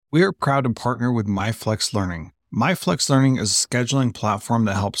We are proud to partner with MyFlex Learning. MyFlex Learning is a scheduling platform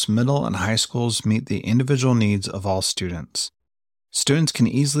that helps middle and high schools meet the individual needs of all students. Students can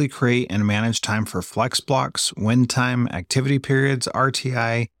easily create and manage time for flex blocks, win time, activity periods,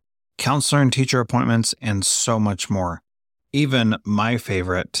 RTI, counselor and teacher appointments, and so much more. Even my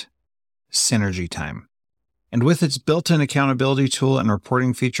favorite, synergy time. And with its built-in accountability tool and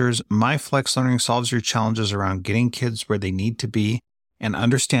reporting features, MyFlex Learning solves your challenges around getting kids where they need to be and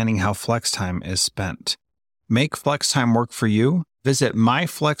understanding how flex time is spent. Make flex time work for you. Visit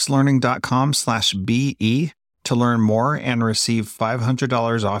myflexlearning.com/BE to learn more and receive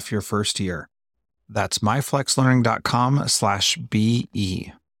 $500 off your first year. That's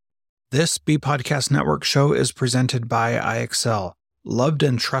myflexlearning.com/BE. This B Podcast Network show is presented by IXL. Loved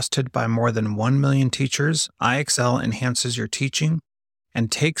and trusted by more than 1 million teachers, IXL enhances your teaching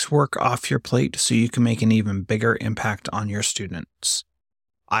and takes work off your plate so you can make an even bigger impact on your students.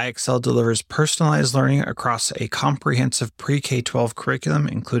 IXL delivers personalized learning across a comprehensive pre-K-12 curriculum,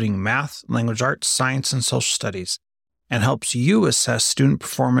 including math, language arts, science, and social studies, and helps you assess student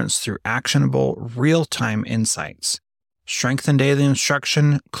performance through actionable, real-time insights. Strengthen daily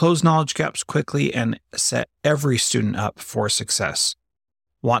instruction, close knowledge gaps quickly, and set every student up for success.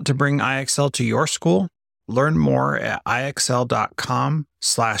 Want to bring IXL to your school? Learn more at ixl.com/BE.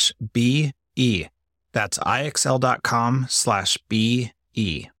 That's ixl.com/BE.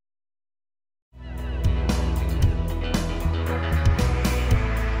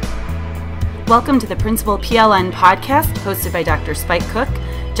 Welcome to the Principal PLN podcast, hosted by Dr. Spike Cook,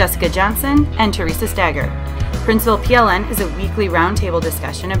 Jessica Johnson, and Theresa Stagger. Principal PLN is a weekly roundtable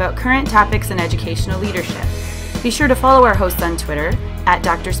discussion about current topics in educational leadership. Be sure to follow our hosts on Twitter at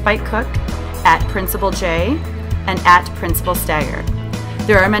Dr. Spike Cook, at Principal J, and at Principal Stagger.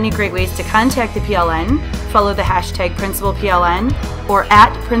 There are many great ways to contact the PLN. Follow the hashtag Principal PLN or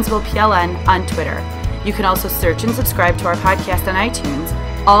at Principal PLN on Twitter. You can also search and subscribe to our podcast on iTunes.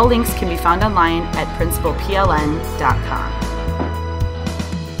 All links can be found online at principalpln.com.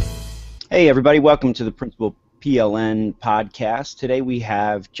 Hey everybody, welcome to the Principal PLN podcast. Today we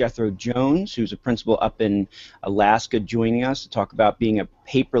have Jethro Jones, who's a principal up in Alaska, joining us to talk about being a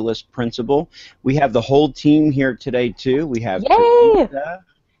paperless principal. We have the whole team here today too. We have Theresa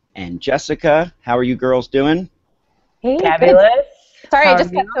and Jessica. How are you girls doing? Hey, fabulous. Good. Sorry, I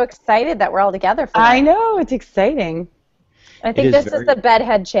just got so excited that we're all together for I know, it's exciting. I think this is the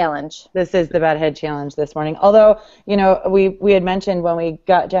bedhead challenge. This is the bedhead challenge this morning. Although, you know, we had mentioned when we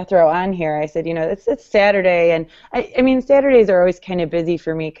got Jethro on here, I said, you know, it's Saturday, and I mean, Saturdays are always kind of busy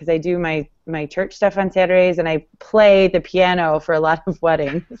for me because I do my church stuff on Saturdays, and I play the piano for a lot of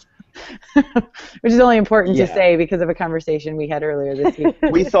weddings, which is only important to say because of a conversation we had earlier this week.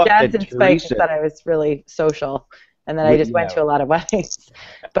 We thought Jazz that and Spike Theresa... thought I was really social, and then I just went to a lot of weddings,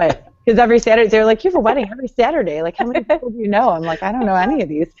 but... Because every Saturday, they were like, you have a wedding every Saturday. Like, how many people do you know? I'm like, I don't know any of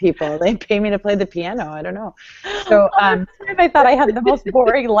these people. They pay me to play the piano. I don't know. So I thought I had the most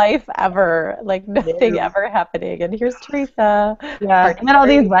boring life ever. Like, nothing ever happening. And here's Theresa. Yeah, and then all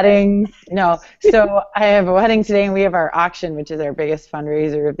these weddings. No. So I have a wedding today, and we have our auction, which is our biggest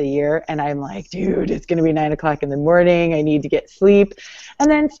fundraiser of the year. And I'm like, dude, it's going to be 9 o'clock in the morning. I need to get sleep.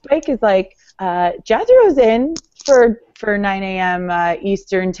 And then Spike is like, Jethro's in for 9 a.m.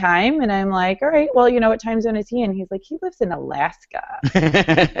 Eastern time, and I'm like, all right, well, you know, what time zone is he in? He's like, he lives in Alaska.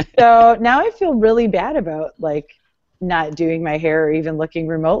 So now I feel really bad about, like, not doing my hair or even looking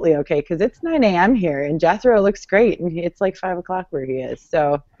remotely okay, because it's 9 a.m. here, and Jethro looks great, and it's like 5 o'clock where he is.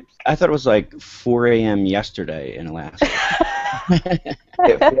 So I thought it was like 4 a.m. yesterday in Alaska. It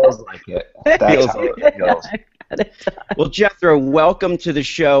feels like it. That's how it feels. Well, Jethro, welcome to the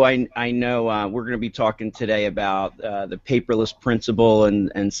show. I know we're going to be talking today about the paperless principal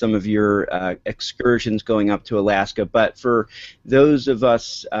and some of your excursions going up to Alaska. But for those of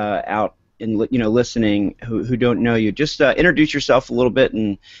us out in listening who don't know you, just introduce yourself a little bit,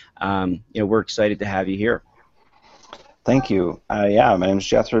 and we're excited to have you here. Thank you. Yeah, my name is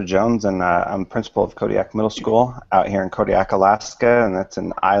Jethro Jones, and I'm principal of Kodiak Middle School out here in Kodiak, Alaska, and that's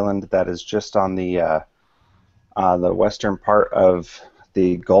an island that is just on the western part of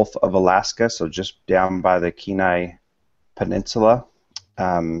the Gulf of Alaska, so just down by the Kenai Peninsula,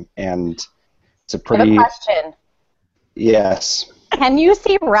 and it's a pretty... I have a question. Yes. Can you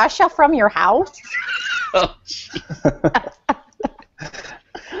see Russia from your house?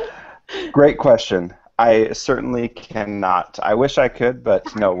 Great question. I certainly cannot. I wish I could,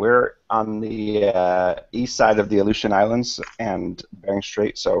 but no, we're on the east side of the Aleutian Islands and Bering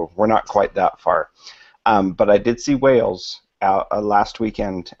Strait, so we're not quite that far. But I did see whales out last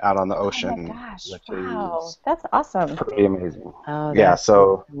weekend out on the ocean. Oh my gosh! Which Wow, is that's awesome. pretty amazing. Oh, Yeah, that's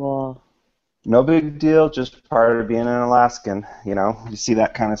so cool. no big deal, just part of being an Alaskan. You see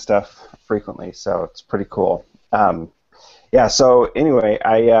that kind of stuff frequently, so it's pretty cool. Yeah. So anyway,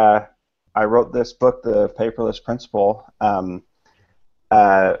 I wrote this book, The Paperless Principal,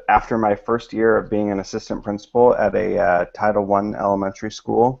 after my first year of being an assistant principal at a Title I elementary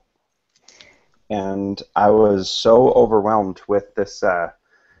school, and I was so overwhelmed with this.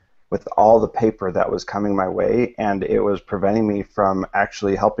 With all the paper that was coming my way, and it was preventing me from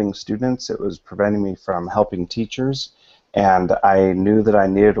actually helping students. It was preventing me from helping teachers, and I knew that I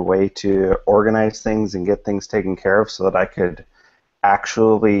needed a way to organize things and get things taken care of so that I could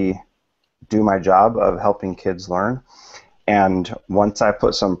actually do my job of helping kids learn. And once I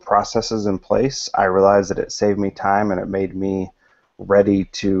put some processes in place, I realized that it saved me time and it made me ready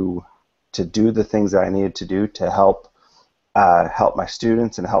to do the things that I needed to do to help my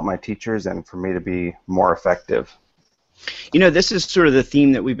students and help my teachers, and for me to be more effective. This is sort of the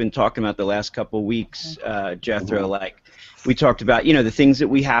theme that we've been talking about the last couple of weeks, Jethro. Like, we talked about, the things that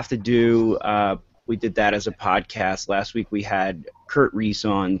we have to do. We did that as a podcast. Last week we had Kurt Reese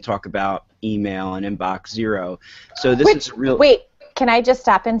on talk about email and inbox zero. So this is real. Wait, can I just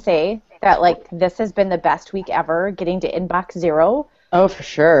stop and say that, like, this has been the best week ever getting to inbox zero? Oh, for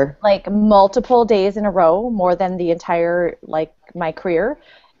sure. Like, multiple days in a row, more than the entire, like, my career.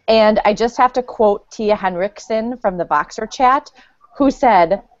 And I just have to quote Tia Henriksen from the Voxer chat, who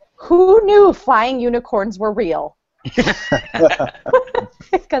said, "Who knew flying unicorns were real?" Because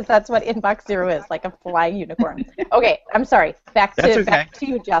that's what inbox zero is, like a flying unicorn. Okay, I'm sorry. Back to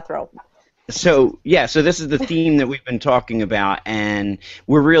you, Jethro. So this is the theme that we've been talking about, and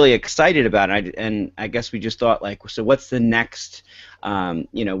we're really excited about it. And I guess we just thought, like, so what's the next,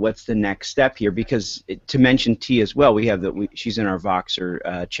 what's the next step here? Because to mention T as well, we have she's in our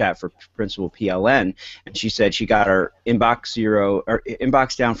Voxer chat for Principal PLN, and she said she got her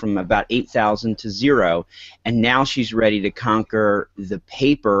inbox down from about 8,000 to 0, and now she's ready to conquer the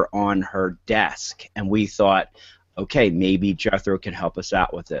paper on her desk. And we thought, okay, maybe Jethro can help us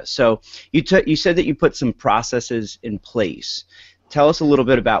out with this. So you said that you put some processes in place. Tell us a little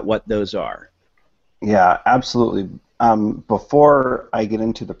bit about what those are. Yeah, absolutely. Before I get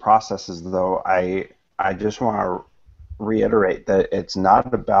into the processes, though, I just want to reiterate that it's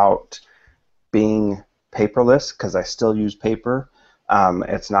not about being paperless, because I still use paper.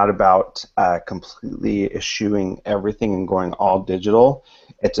 It's not about completely eschewing everything and going all digital.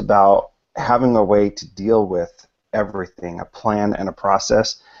 It's about having a way to deal with everything, a plan and a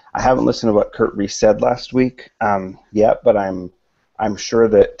process. I haven't listened to what Kurt Reese said last week yet, but I'm sure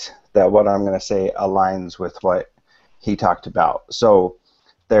that what I'm going to say aligns with what he talked about. So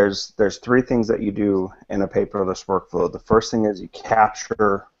there's 3 things that you do in a paperless workflow. The first thing is you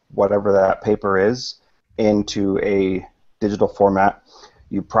capture whatever that paper is into a digital format.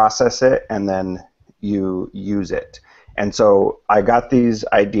 You process it, and then you use it. And so I got these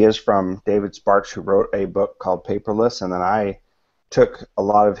ideas from David Sparks, who wrote a book called Paperless, and then I took a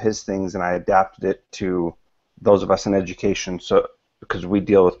lot of his things and I adapted it to those of us in education, so because we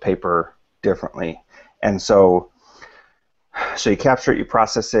deal with paper differently. And so you capture it, you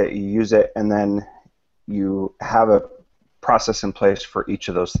process it, you use it, and then you have a process in place for each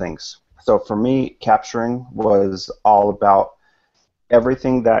of those things. So for me, capturing was all about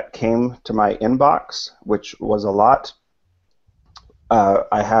everything that came to my inbox, which was a lot.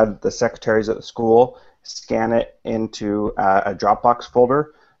 I had the secretaries at the school scan it into a Dropbox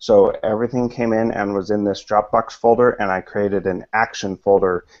folder. So everything came in and was in this Dropbox folder, and I created an action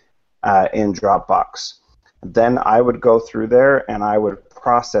folder in Dropbox. Then I would go through there and I would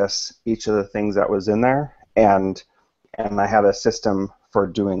process each of the things that was in there, and I had a system for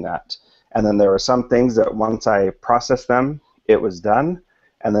doing that. And then there were some things that once I processed them, it was done.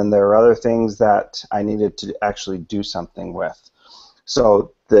 And then there were other things that I needed to actually do something with.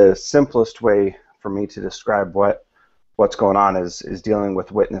 So the simplest way for me to describe what's going on is dealing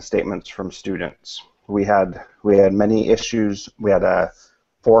with witness statements from students. We had many issues. We had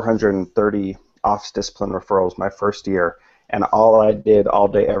 430 office discipline referrals my first year, and all I did all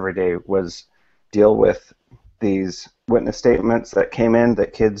day, every day was deal with these witness statements that came in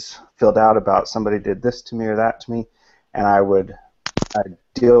that kids filled out about somebody did this to me or that to me, and I'd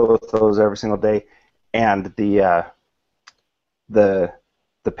deal with those every single day. And the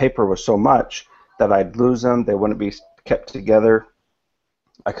paper was so much that I'd lose them. They wouldn't be kept together.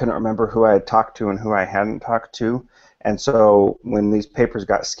 I couldn't remember who I had talked to and who I hadn't talked to. And so when these papers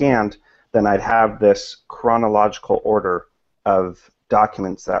got scanned, then I'd have this chronological order of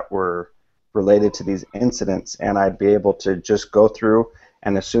documents that were related to these incidents, and I'd be able to just go through,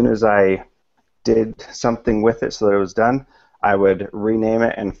 and as soon as I did something with it so that it was done, I would rename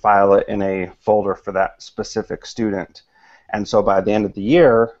it and file it in a folder for that specific student. And so by the end of the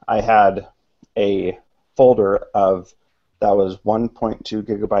year, I had a folder that was 1.2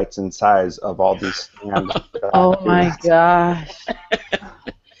 gigabytes in size of all these scanned. Oh my gosh.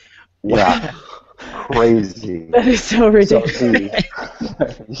 Yeah. Crazy. That is so ridiculous.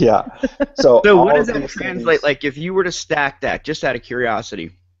 Yeah. So what does that translate? Like, if you were to stack that, just out of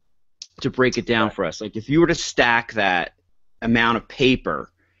curiosity, to break it down for us, like if you were to stack that amount of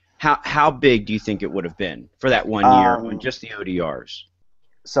paper, how big do you think it would have been for that 1 year on just the ODRs?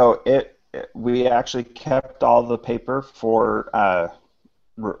 So we actually kept all the paper for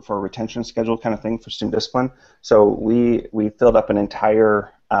retention schedule kind of thing for student discipline. So we filled up an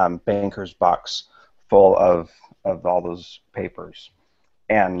entire banker's box full of all those papers,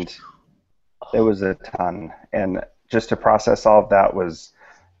 and it was a ton. And just to process all of that was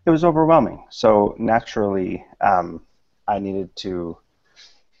overwhelming. So naturally, I needed to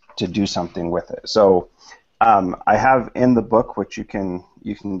do something with it. So I have in the book, which you can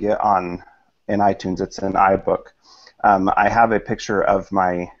get in iTunes. It's an iBook. I have a picture of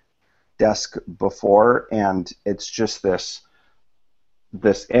my desk before, and it's just this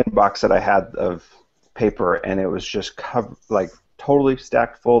inbox that I had of paper, and it was just totally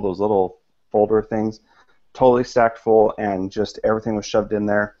stacked full. Those little folder things, totally stacked full, and just everything was shoved in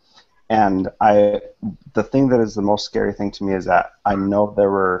there. And the thing that is the most scary thing to me is that I know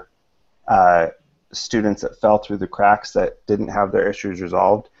there were students that fell through the cracks that didn't have their issues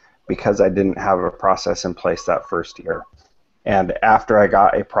resolved because I didn't have a process in place that first year. And after I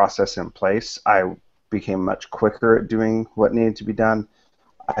got a process in place, I became much quicker at doing what needed to be done.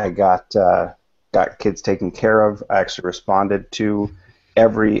 I got kids taken care of. I actually responded to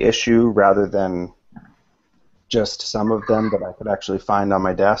every issue rather than just some of them that I could actually find on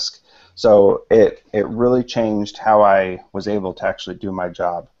my desk. So it really changed how I was able to actually do my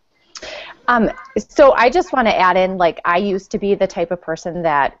job. So I just want to add in, like, I used to be the type of person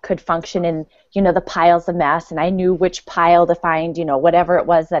that could function in, the piles of mess, and I knew which pile to find, whatever it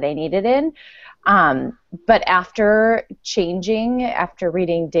was that I needed in. But after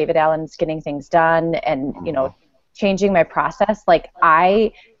reading David Allen's Getting Things Done and, changing my process,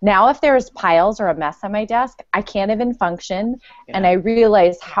 now if there's piles or a mess on my desk, I can't even function, and I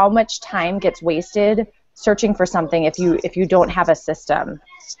realize how much time gets wasted searching for something if you don't have a system.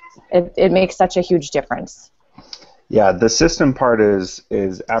 It makes such a huge difference. Yeah, the system part is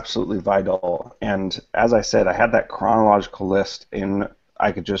absolutely vital. And as I said, I had that chronological list, and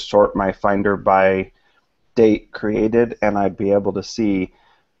I could just sort my Finder by date created, and I'd be able to see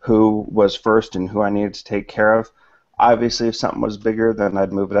who was first and who I needed to take care of. Obviously, if something was bigger, then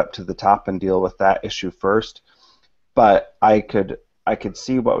I'd move it up to the top and deal with that issue first. But I could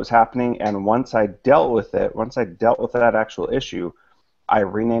see what was happening, and once I dealt with that actual issue, I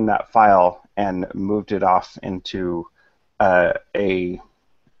renamed that file and moved it off into a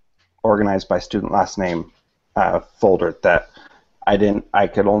organized by student last name folder that I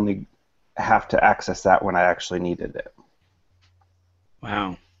could only have to access that when I actually needed it.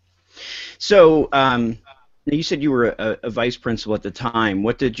 Wow. So you said you were a vice principal at the time.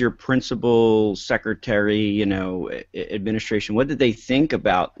 What did your principal, secretary, administration, what did they think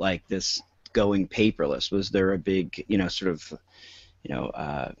about this going paperless? Was there a big, sort of,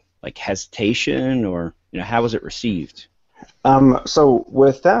 hesitation, or how was it received? So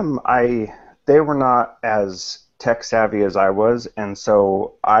with them, they were not as tech savvy as I was, and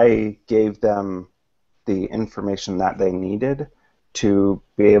so I gave them the information that they needed to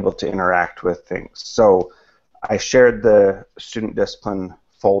be able to interact with things. So I shared the student discipline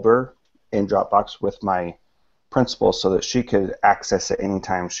folder in Dropbox with my principal so that she could access it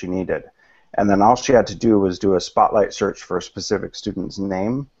anytime she needed. And then all she had to do was do a spotlight search for a specific student's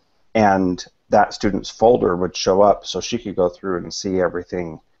name, and that student's folder would show up so she could go through and see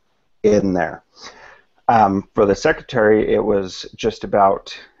everything in there. For the secretary, it was just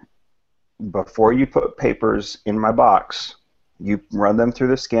about, before you put papers in my box, you run them through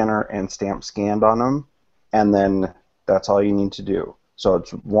the scanner and stamp scanned on them, and then that's all you need to do. So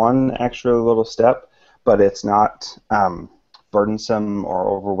it's one extra little step, but it's not burdensome or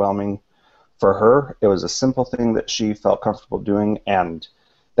overwhelming for her. It was a simple thing that she felt comfortable doing, and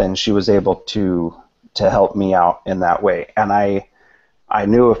then she was able to help me out in that way. And I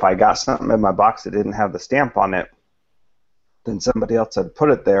knew if I got something in my box that didn't have the stamp on it, then somebody else had put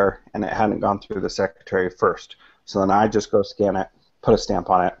it there and it hadn't gone through the secretary first. So then I'd just go scan it, put a stamp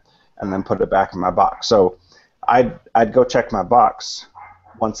on it, and then put it back in my box. So I'd go check my box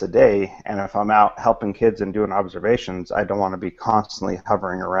once a day, and if I'm out helping kids and doing observations, I don't want to be constantly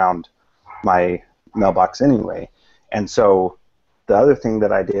hovering around my mailbox anyway. And so the other thing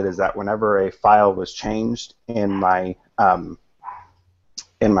that I did is that whenever a file was changed in my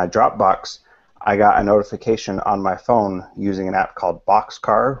Dropbox, I got a notification on my phone using an app called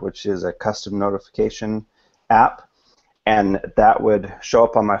Boxcar, which is a custom notification app, and that would show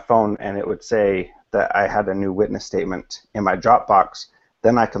up on my phone, and it would say that I had a new witness statement in my Dropbox.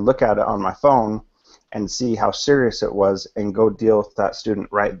 Then I could look at it on my phone and see how serious it was and go deal with that student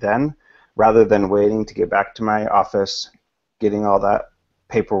right then, rather than waiting to get back to my office, getting all that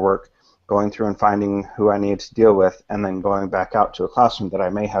paperwork, going through and finding who I need to deal with, and then going back out to a classroom that I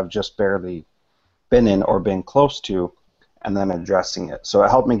may have just barely been in or been close to, and then addressing it. So it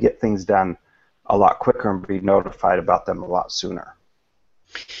helped me get things done a lot quicker and be notified about them a lot sooner.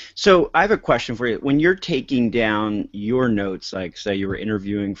 So I have a question for you. When you're taking down your notes, like say you were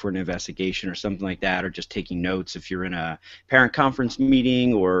interviewing for an investigation or something like that, or just taking notes if you're in a parent conference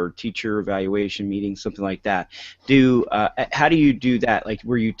meeting or teacher evaluation meeting, something like that, how do you do that? Like,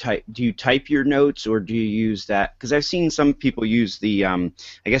 do you type your notes, or do you use that? Because I've seen some people use the, I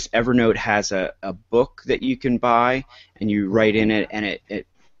guess Evernote has a book that you can buy, and you write in it, and it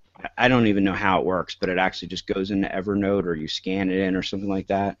I don't even know how it works, but it actually just goes into Evernote, or you scan it in or something like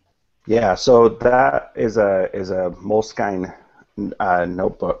that. Yeah, so that is a Moleskine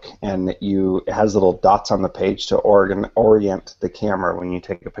notebook, and it has little dots on the page to orient the camera when you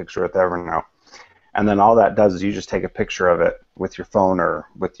take a picture with Evernote. And then all that does is you just take a picture of it with your phone or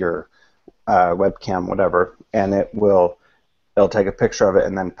with your webcam, whatever, and it'll take a picture of it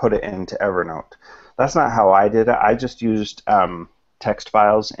and then put it into Evernote. That's not how I did it. I just used text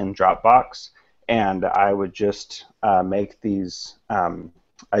files in Dropbox, and I would just make these.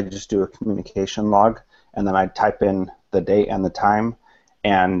 I just do a communication log, and then I'd type in the date and the time,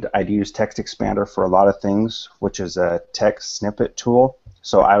 and I'd use Text Expander for a lot of things, which is a text snippet tool.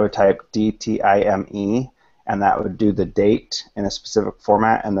 So I would type DTIME, and that would do the date in a specific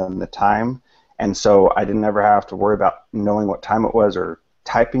format and then the time. And so I didn't ever have to worry about knowing what time it was or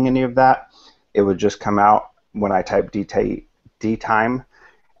typing any of that. It would just come out when I typed D time,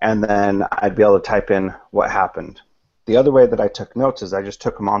 and then I'd be able to type in what happened. The other way that I took notes is I just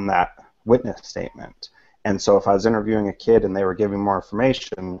took them on that witness statement. And so if I was interviewing a kid and they were giving more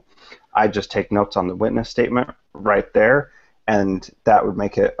information, I'd just take notes on the witness statement right there, and that would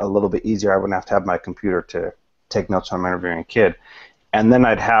make it a little bit easier. I wouldn't have to have my computer to take notes when I'm interviewing a kid. And then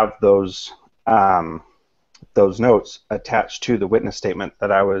I'd have those notes attached to the witness statement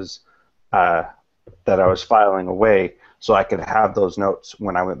that I was filing away, so I could have those notes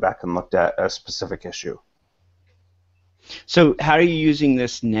when I went back and looked at a specific issue. So how are you using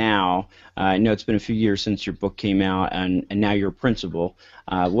this now? I know it's been a few years since your book came out, and now you're a principal.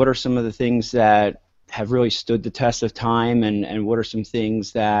 What are some of the things that have really stood the test of time, and what are some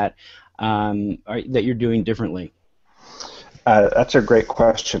things that that you're doing differently? That's a great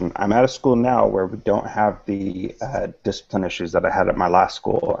question. I'm at a school now where we don't have the discipline issues that I had at my last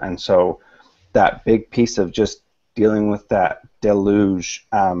school, and so that big piece of just dealing with that deluge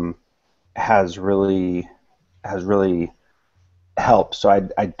has really helped. So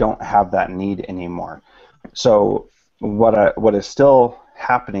I don't have that need anymore. So what is still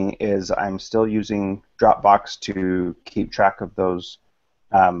happening is I'm still using Dropbox to keep track of those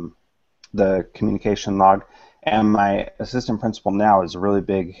the communication log, and my assistant principal now is a really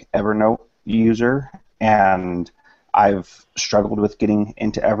big Evernote user, and I've struggled with getting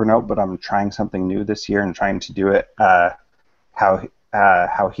into Evernote, but I'm trying something new this year and trying to do it how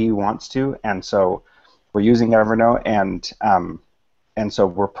he wants to. And so we're using Evernote, and so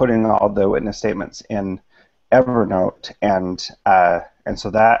we're putting all the witness statements in Evernote, and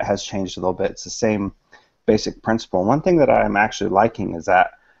so that has changed a little bit. It's the same basic principle. One thing that I'm actually liking is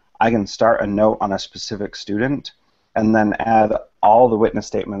that I can start a note on a specific student and then add all the witness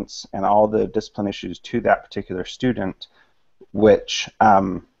statements and all the discipline issues to that particular student, which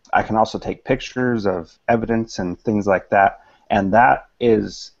I can also take pictures of evidence and things like that. And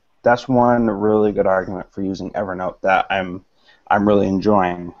that's one really good argument for using Evernote that I'm really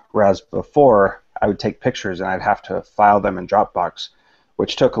enjoying. Whereas before, I would take pictures and I'd have to file them in Dropbox,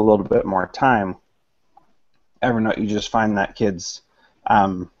 which took a little bit more time. Evernote, you just find that kid's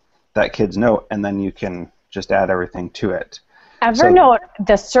note, and then you can just add everything to it. Evernote,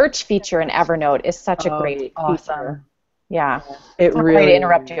 the search feature in Evernote is such a great awesome feature. Yeah. It Sorry really to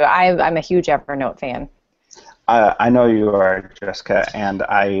interrupt you. I'm a huge Evernote fan. I know you are, Jessica, and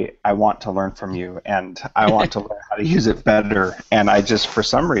I want to learn from you, and I want to learn how to use it better. And I just, for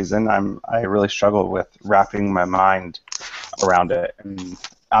some reason, I really struggle with wrapping my mind around it. And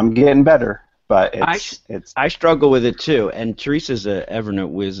I'm getting better, but I struggle with it too. And Theresa's a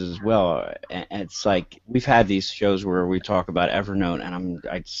Evernote whiz as well. And it's like we've had these shows where we talk about Evernote, and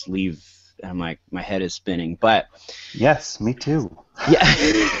I just leave, and I'm like, my head is spinning. But yes, me too.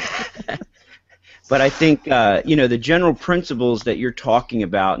 Yeah. But I think the general principles that you're talking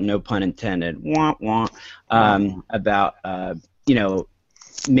about, no pun intended, about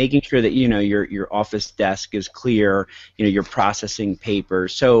making sure that your office desk is clear, you're processing paper.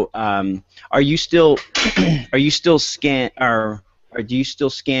 So are you still scan or do you still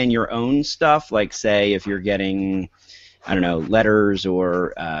scan your own stuff? Like, say, if you're getting, I don't know, letters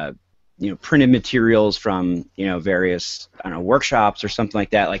or printed materials from various, I don't know, workshops or something like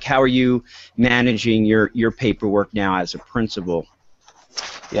that. Like, how are you managing your paperwork now as a principal?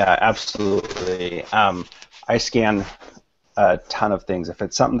 Yeah, absolutely. I scan a ton of things. If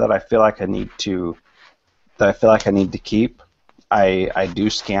it's something that I feel like I need to keep, I do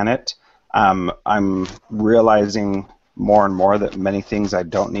scan it. I'm realizing more and more that many things I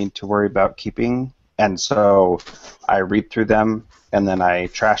don't need to worry about keeping, and so I read through them and then I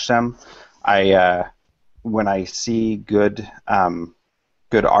trash them. When I see good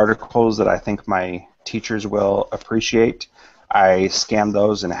articles that I think my teachers will appreciate, I scan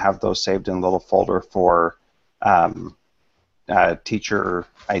those and have those saved in a little folder for teacher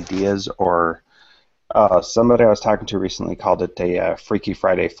ideas, or somebody I was talking to recently called it a Freaky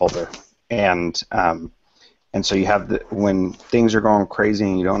Friday folder. And so you have when things are going crazy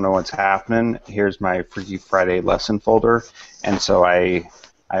and you don't know what's happening, here's my Freaky Friday lesson folder. And so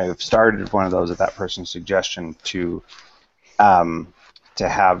I've started one of those at that person's suggestion to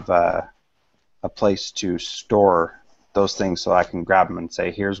have a place to store those things, so I can grab them and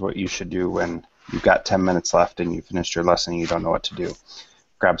say, here's what you should do when you've got 10 minutes left and you finished your lesson and you don't know what to do.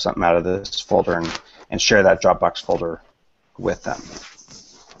 Grab something out of this folder and share that Dropbox folder with them.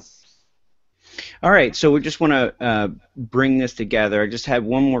 All right, so we just want to bring this together. I just had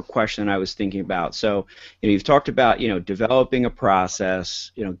one more question I was thinking about. So, you've talked about, developing a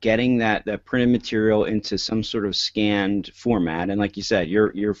process, getting that printed material into some sort of scanned format. And like you said, you're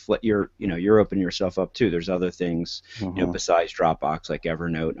opening yourself up too. There's other things, besides Dropbox, like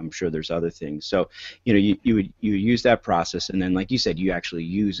Evernote. I'm sure there's other things. So, you would use that process, and then, like you said, you actually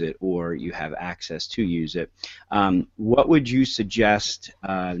use it, or you have access to use it. What would you suggest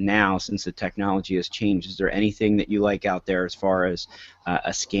now, since the technology has changed? Is there anything that you like out there as far as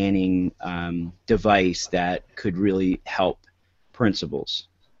a scanning device that could really help principals?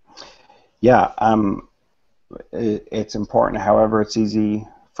 Yeah, it's important. However, it's easy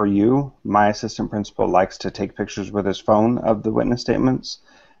for you. My assistant principal likes to take pictures with his phone of the witness statements.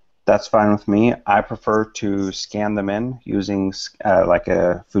 That's fine with me. I prefer to scan them in using like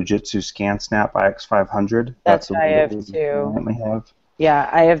a Fujitsu ScanSnap IX500. That's what I have too. Yeah,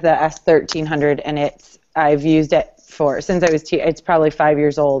 I have the S1300, and I've used it since I was it's probably 5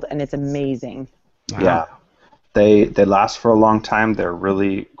 years old, and it's amazing. Wow. Yeah, they last for a long time. They're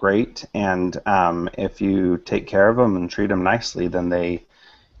really great, and if you take care of them and treat them nicely, then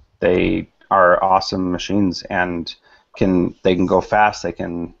they are awesome machines, and they can go fast. They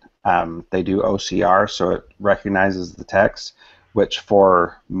can they do OCR, so it recognizes the text, which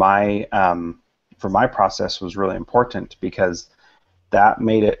for my process was really important, because that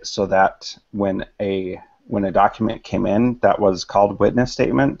made it so that when a document came in that was called witness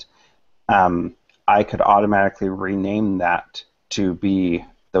statement, I could automatically rename that to be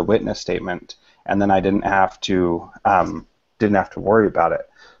the witness statement, and then I didn't have to worry about it.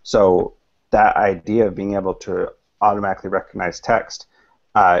 So that idea of being able to automatically recognize text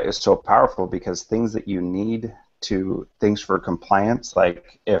is so powerful, because things that you need things for compliance,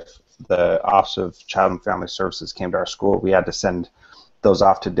 like if the Office of Child and Family Services came to our school, we had to send those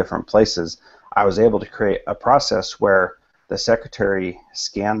off to different places. I was able to create a process where the secretary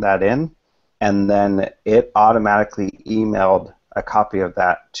scanned that in, and then it automatically emailed a copy of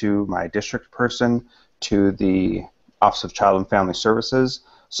that to my district person, to the Office of Child and Family Services,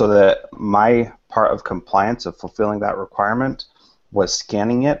 so that my part of compliance of fulfilling that requirement was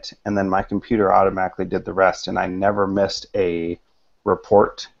scanning it, and then my computer automatically did the rest, and I never missed a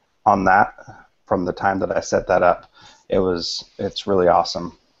report on that from the time that I set that up. It's really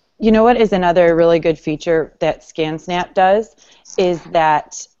awesome. You know what is another really good feature that ScanSnap does is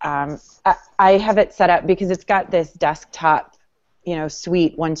that I have it set up because it's got this desktop,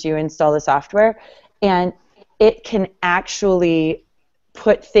 suite once you install the software, and it can actually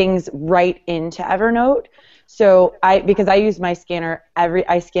put things right into Evernote. So because I use my scanner,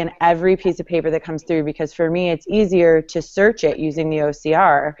 I scan every piece of paper that comes through, because for me it's easier to search it using the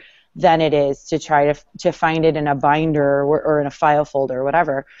OCR than it is to try to find it in a binder or in a file folder or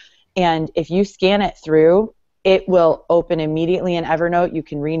whatever. And if you scan it through, it will open immediately in Evernote. You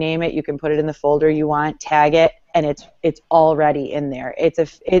can rename it. You can put it in the folder you want, tag it, and it's already in there.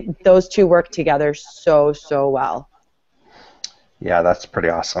 Those two work together so well. Yeah, that's pretty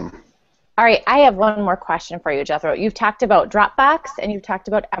awesome. All right, I have one more question for you, Jethro. You've talked about Dropbox and you've talked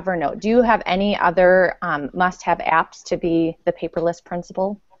about Evernote. Do you have any other must-have apps to be the paperless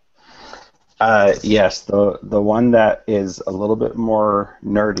principal? Yes, the one that is a little bit more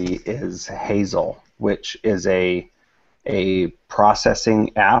nerdy is Hazel, which is a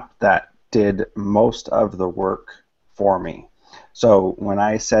processing app that did most of the work for me. So when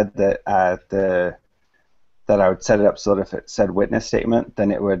I said that that I would set it up so that if it said witness statement,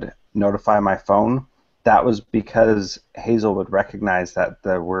 then it would notify my phone, that was because Hazel would recognize that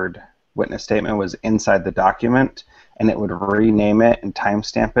the word witness statement was inside the document, and it would rename it and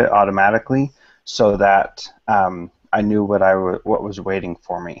timestamp it automatically so that I knew what was waiting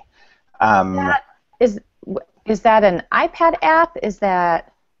for me. Is that an iPad app? Is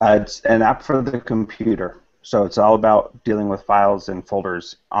that? It's an app for the computer. So it's all about dealing with files and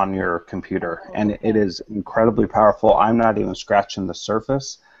folders on your computer, and it is incredibly powerful. I'm not even scratching the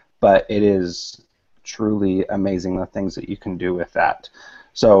surface, but it is truly amazing the things that you can do with that.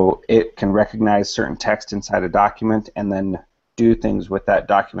 So it can recognize certain text inside a document and then do things with that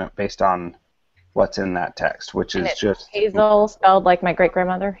document based on what's in that text, which is just... Hazel, spelled like my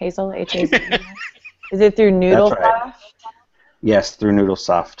great-grandmother, Hazel, H-A-Z-E. Is it through Noodlesoft? That's right. Yes, through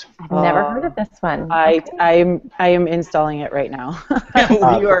Noodlesoft. I've never heard of this one. I am installing it right now.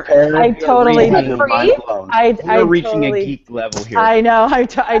 I totally did. We're reaching totally, a geek level here. I know. I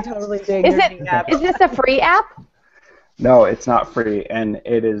totally dig it. Is this a free app? No, it's not free, and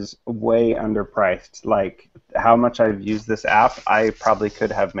it is way underpriced. Like, how much I've used this app, I probably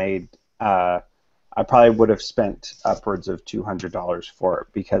could have made... I probably would have spent upwards of $200 for it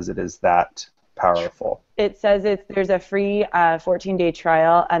because it is that powerful. It says there's a free 14-day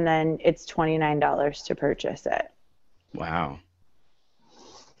trial, and then it's $29 to purchase it. Wow.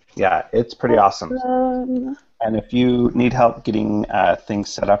 Yeah, it's pretty awesome. And if you need help getting things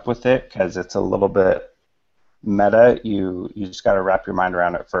set up with it, because it's a little bit meta, you just got to wrap your mind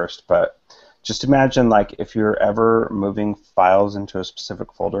around it first. But just imagine, like, if you're ever moving files into a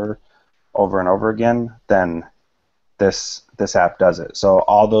specific folder over and over again, then this app does it. So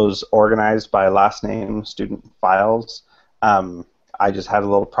all those organized by last name student files, I just had a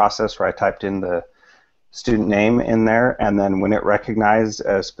little process where I typed in the student name in there, and then when it recognized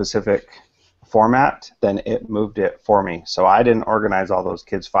a specific format, then it moved it for me. So I didn't organize all those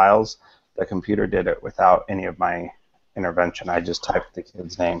kids' files. The computer did it without any of my intervention. I just typed the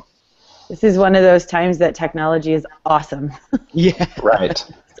kid's name. This is one of those times that technology is awesome. Yeah. Right.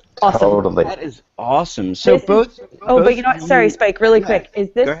 Awesome. Totally. That is awesome. So but you know what? Sorry, Spike, really quick.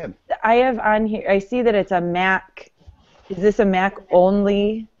 Is this? Go ahead. I have on here. I see that it's a Mac. Is this a Mac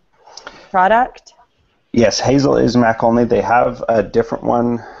only product? Yes, Hazel is Mac only. They have a different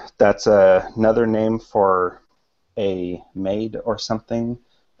one that's another name for a MAID or something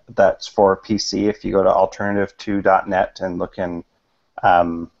that's for PC. If you go to alternative2.net and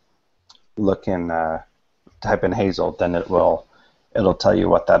type in Hazel, then it'll tell you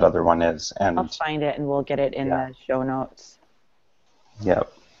what that other one is. And I'll find it and we'll get it in the show notes.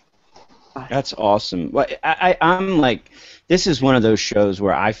 Yep. That's awesome. Well, I'm like, this is one of those shows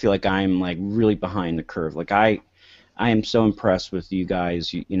where I feel like I'm like really behind the curve. Like I am so impressed with you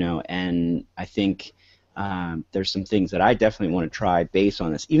guys, you know, and I think there's some things that I definitely want to try based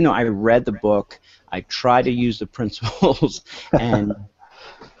on this. Even though I read the book, I try to use the principles, and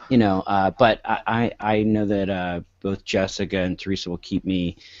you know, but I know that both Jessica and Theresa will keep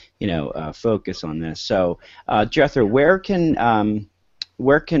me, you know, focused on this. So, Jethro, where can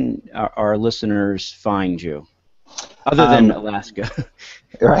our listeners find you, other than Alaska?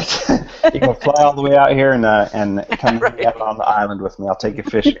 Right. You can fly all the way out here and come out on the island with me. I'll take you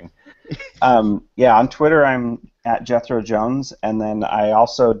fishing. Yeah, on Twitter I'm at Jethro Jones, and then I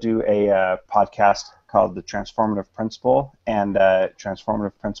also do a podcast called The Transformative Principal, and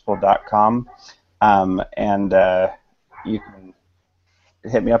transformativeprincipal.com. And you can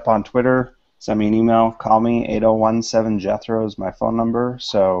hit me up on Twitter, send me an email, call me. 8017-JETHRO is my phone number,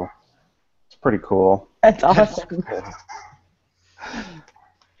 so it's pretty cool. That's awesome.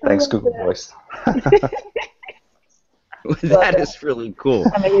 Thanks, Google Voice. That is really cool.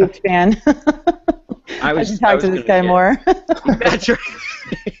 I'm a huge fan. I should talk to this guy more. That's right.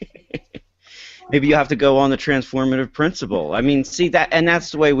 Maybe you have to go on the transformative principal. I mean, see that, and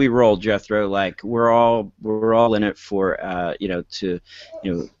that's the way we roll, Jethro. Like we're all in it for to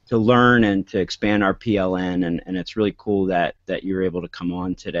learn and to expand our PLN, and it's really cool that you're able to come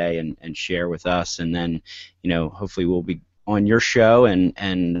on today and share with us, and then hopefully we'll be on your show and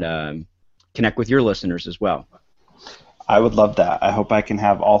connect with your listeners as well. I would love that. I hope I can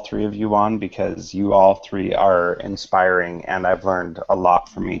have all three of you on because you all three are inspiring, and I've learned a lot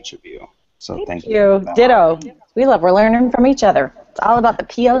from each of you. So thank you. Ditto. We're learning from each other. It's all about the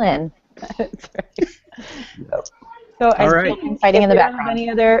PLN. That's right. Yep. So All right. Fighting in the background.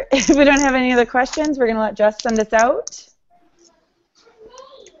 If we don't have any other questions, we're going to let Jess send us out.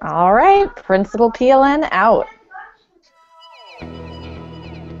 All right. Principal PLN out.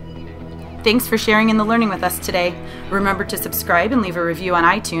 Thanks for sharing in the learning with us today. Remember to subscribe and leave a review on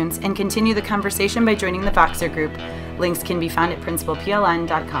iTunes, and continue the conversation by joining the Voxer group. Links can be found at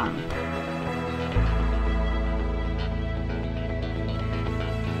principalpln.com.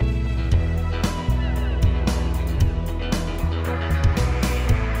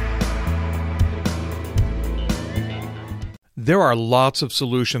 There are lots of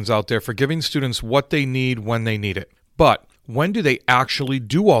solutions out there for giving students what they need when they need it. But when do they actually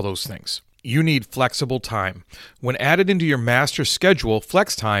do all those things? You need flexible time. When added into your master schedule,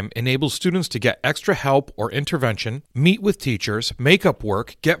 flex time enables students to get extra help or intervention, meet with teachers, make up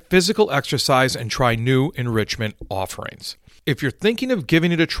work, get physical exercise, and try new enrichment offerings. If you're thinking of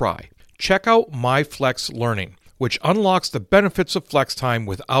giving it a try, check out My Flex Learning, which unlocks the benefits of flex time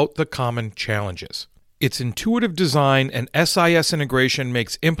without the common challenges. Its intuitive design and SIS integration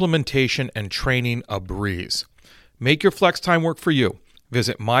makes implementation and training a breeze. Make your flex time work for you.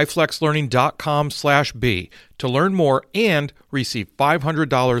 Visit myflexlearning.com/B to learn more and receive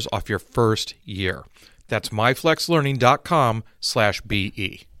 $500 off your first year. That's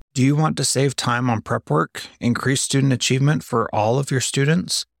myflexlearning.com/BE. Do you want to save time on prep work, increase student achievement for all of your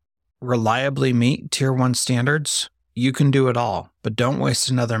students, reliably meet Tier 1 standards? You can do it all, but don't waste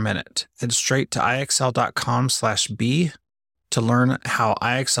another minute. Head straight to ixl.com/B to learn how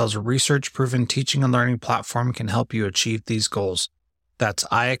IXL's research-proven teaching and learning platform can help you achieve these goals. That's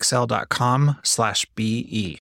ixl.com/BE.